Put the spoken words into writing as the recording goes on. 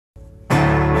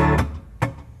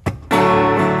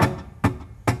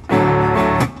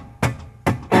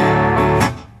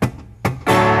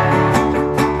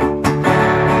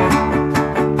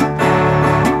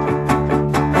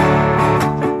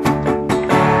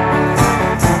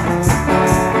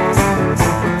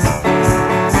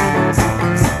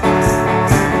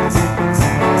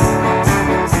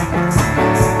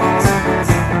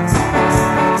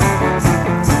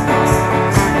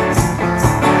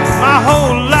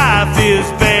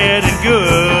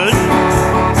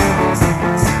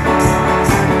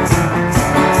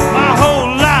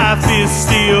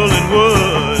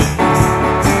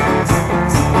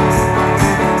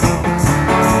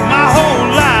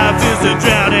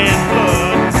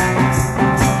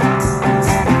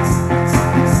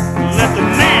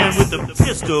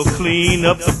clean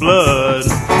up the blood.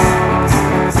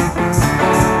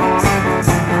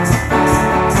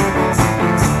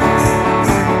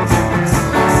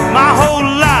 My whole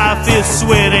life is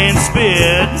sweat and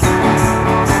spit.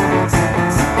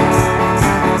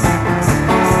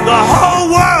 The whole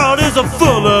world is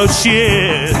full of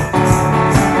shit.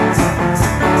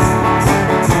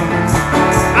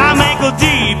 I'm ankle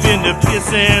deep in the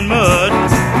piss and mud.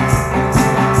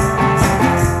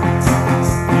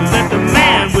 Let the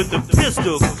man with the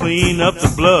pistol clean up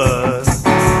the blood.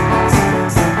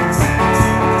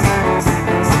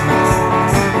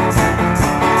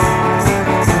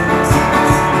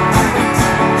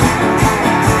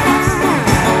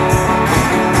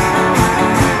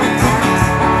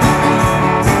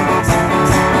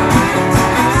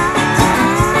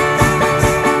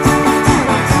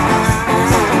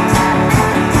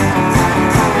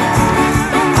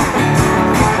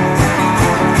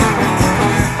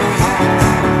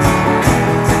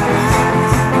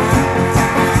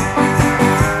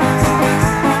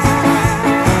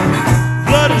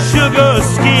 Sugar,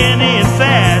 skin and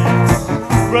fat,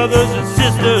 brothers and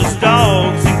sisters,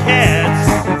 dogs and cats,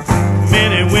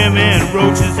 men and women,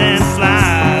 roaches and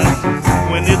flies.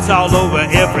 When it's all over,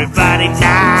 everybody dies.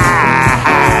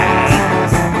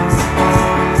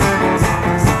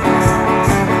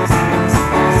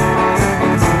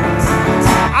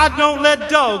 I don't let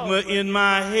dogma in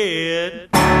my head.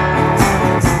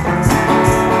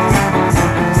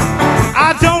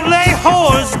 I don't lay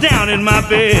whores down in my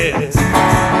bed.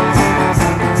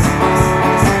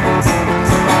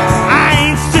 I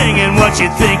ain't singing what you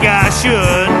think I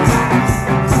should.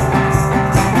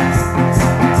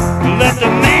 Let the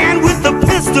man with the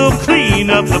pistol clean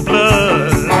up the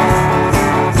blood.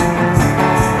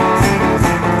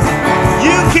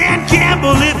 You can't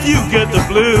gamble if you get the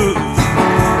blues.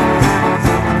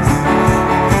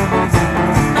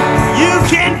 You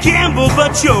can gamble,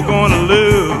 but you're gonna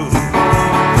lose.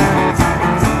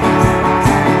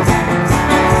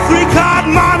 Card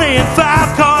money and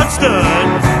 5-card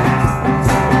stud.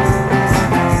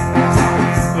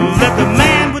 Let the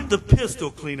man with the pistol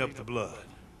clean up the blood.